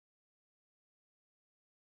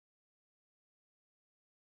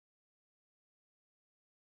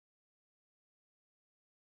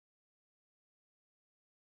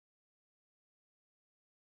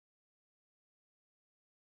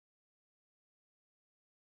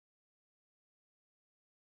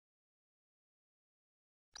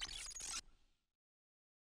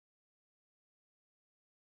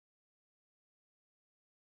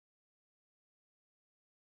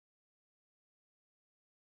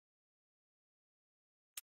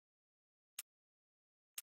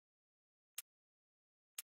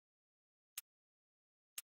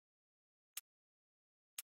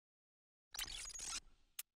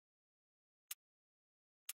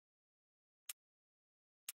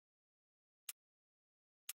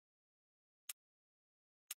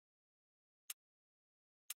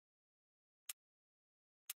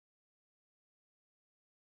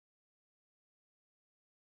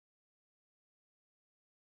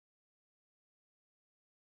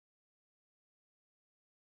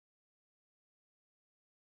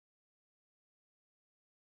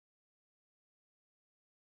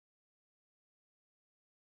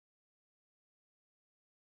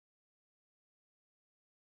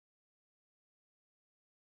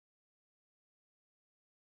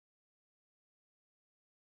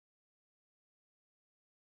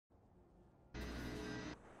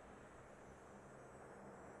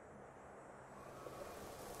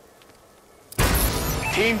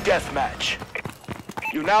Team deathmatch.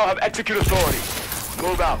 You now have execute authority.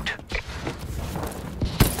 Move out.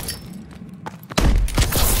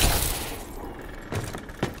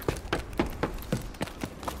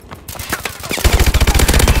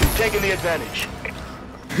 You've taken the advantage.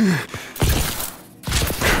 You've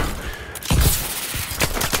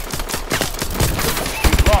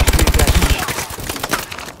lost the advantage.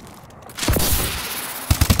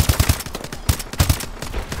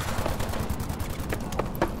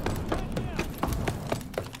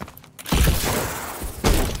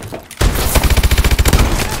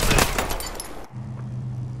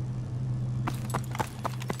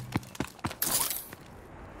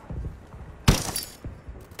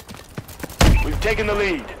 We've taken the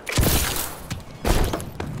lead.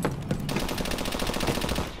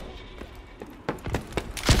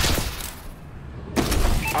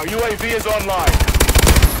 Our UAV is online.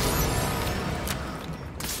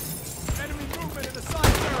 Enemy movement in the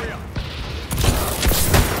science area.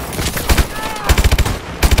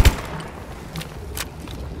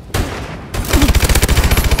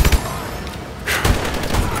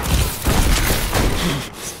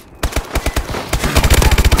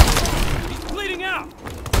 He's bleeding out.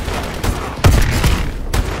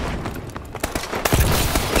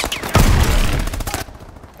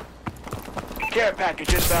 Care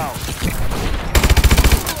package inbound.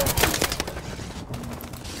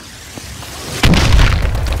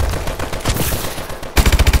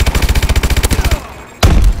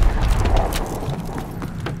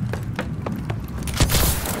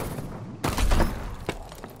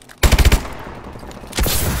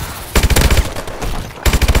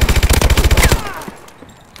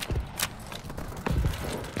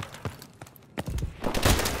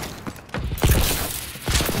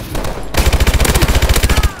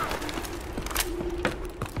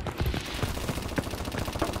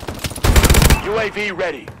 UAV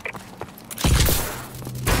ready.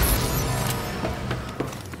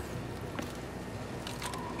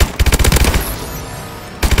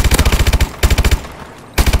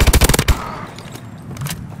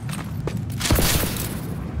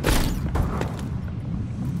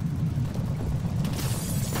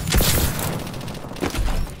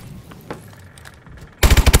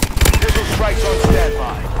 Missile strikes on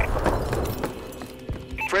standby.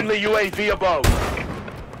 Friendly UAV above.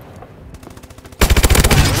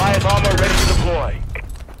 Live armor ready to deploy.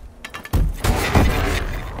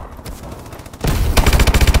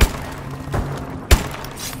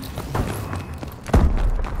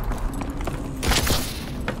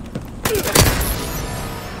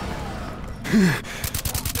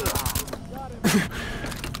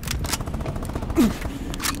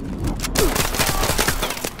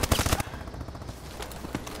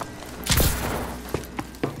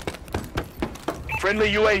 Friendly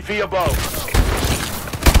UAV above.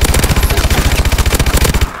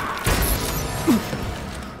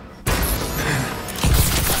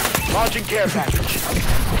 Launching care package.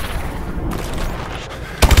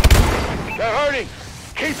 They're hurting.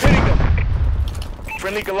 Keep hitting them.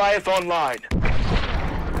 Friendly Goliath online.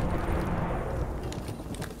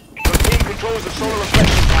 Your team controls the solar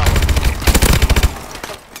reflection tower.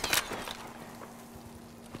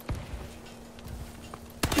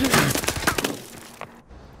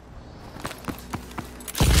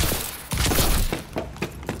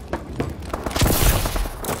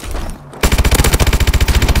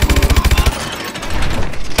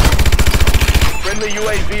 Friendly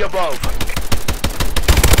UAV above.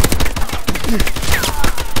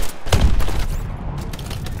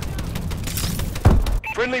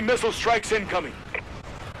 Friendly missile strikes incoming.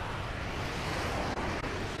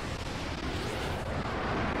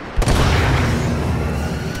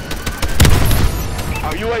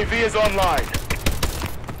 Our UAV is online.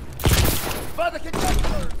 Father, can you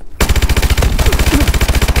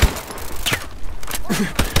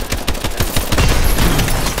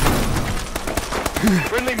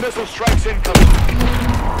Friendly missile strikes incoming.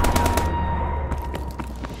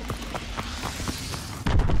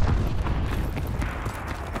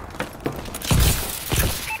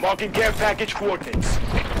 Marking care package coordinates.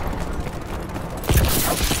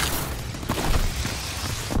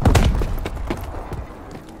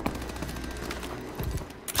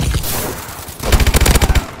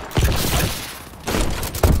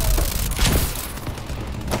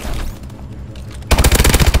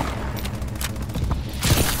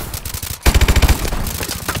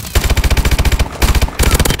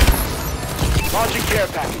 Launching care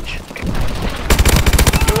package.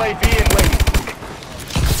 UAV in waiting.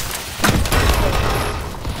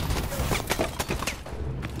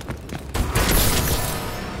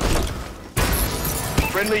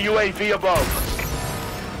 Friendly UAV above.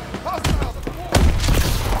 Hostiles at the wall!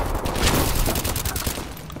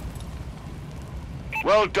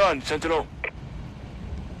 Well done, Sentinel.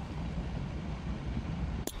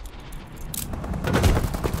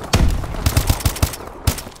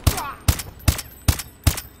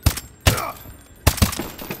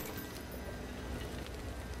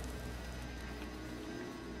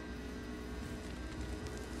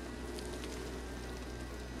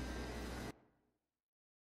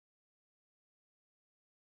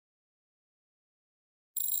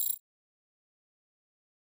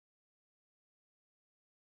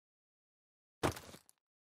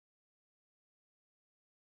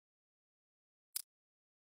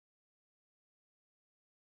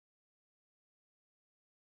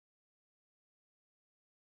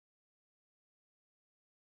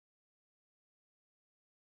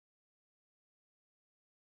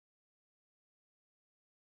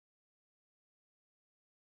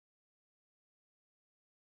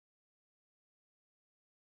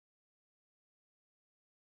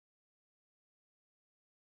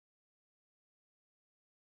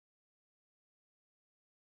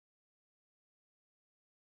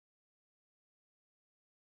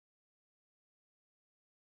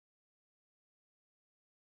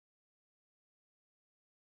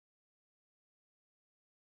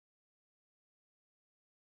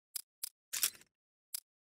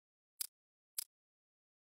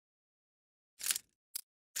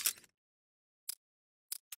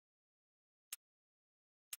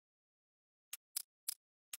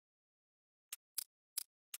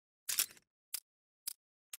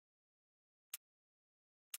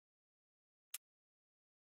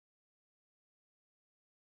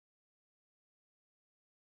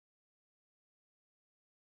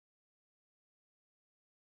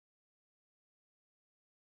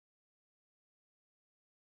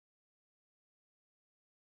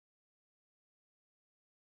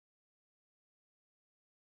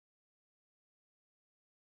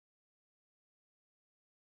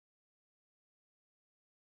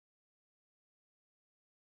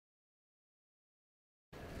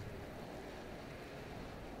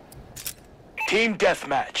 Team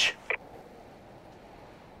deathmatch.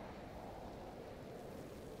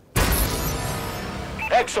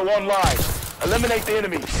 EXO online. Eliminate the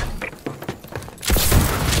enemies.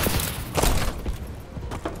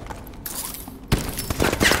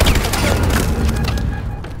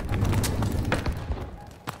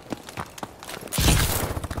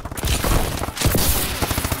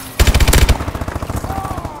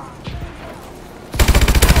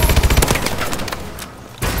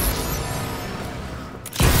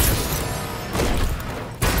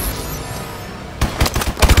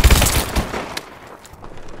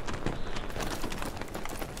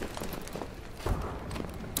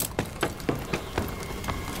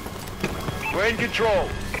 We're in control.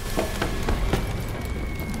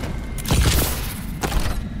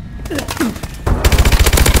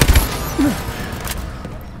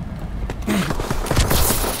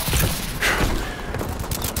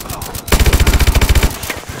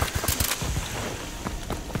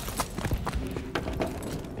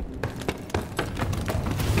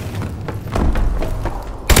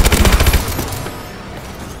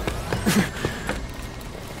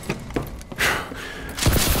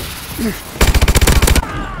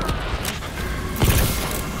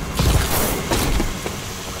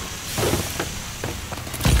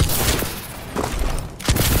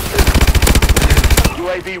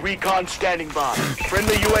 UAV recon standing by.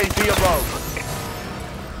 Friendly UAV above.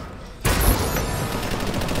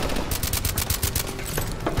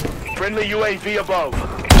 Friendly UAV above.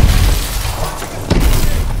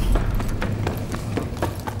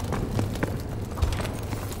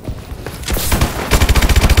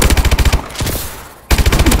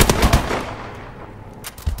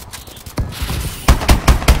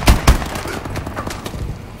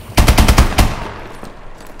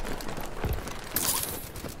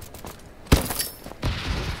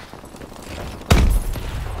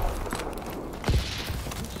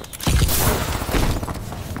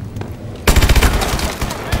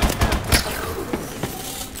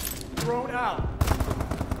 Thrown out.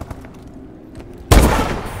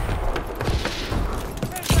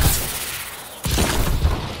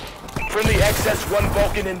 Friendly XS-1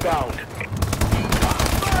 Vulcan inbound.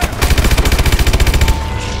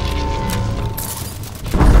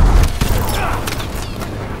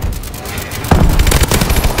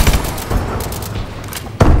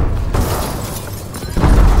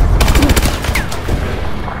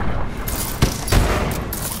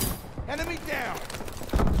 Enemy down.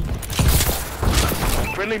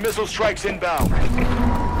 Friendly missile strikes inbound.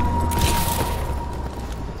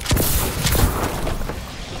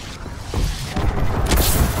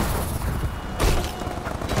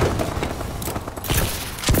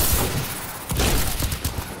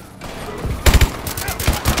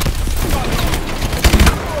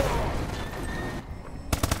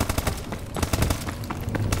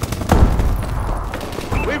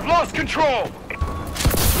 lost control!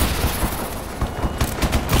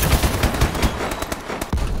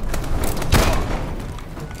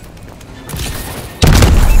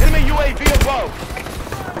 Enemy UAV above!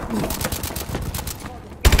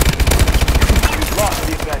 We've lost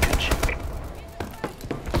the advantage.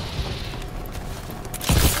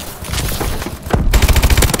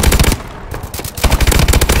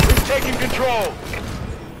 We've taken control!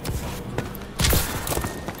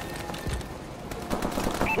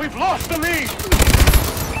 We've lost the lead!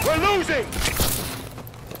 We're losing!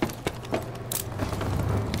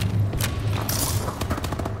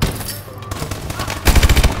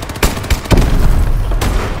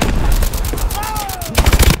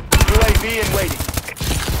 UAV in waiting.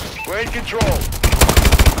 We're in control.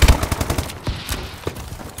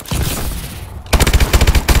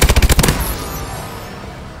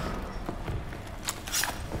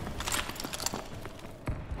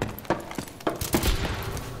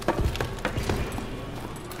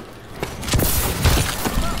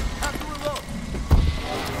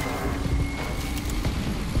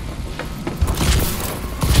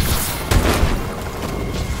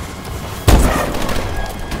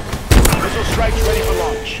 Strikes ready for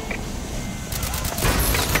launch.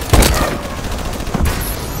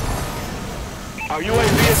 Our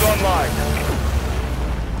UAV is online.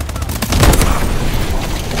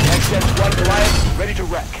 XS-1 Goliath ready to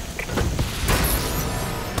wreck.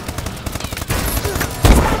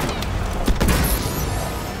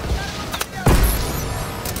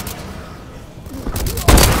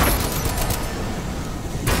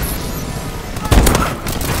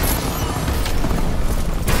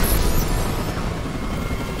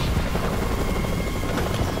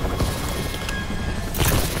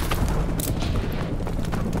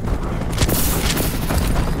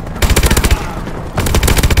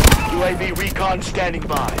 UAV recon standing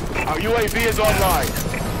by. Our UAV is online.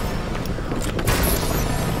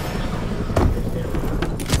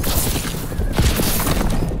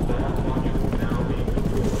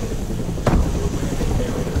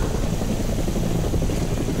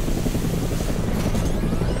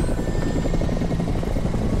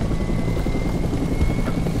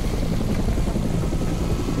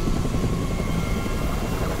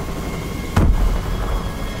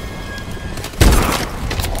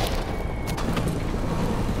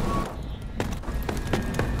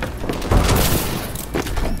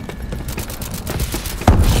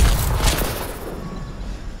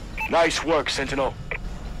 Nice work, Sentinel.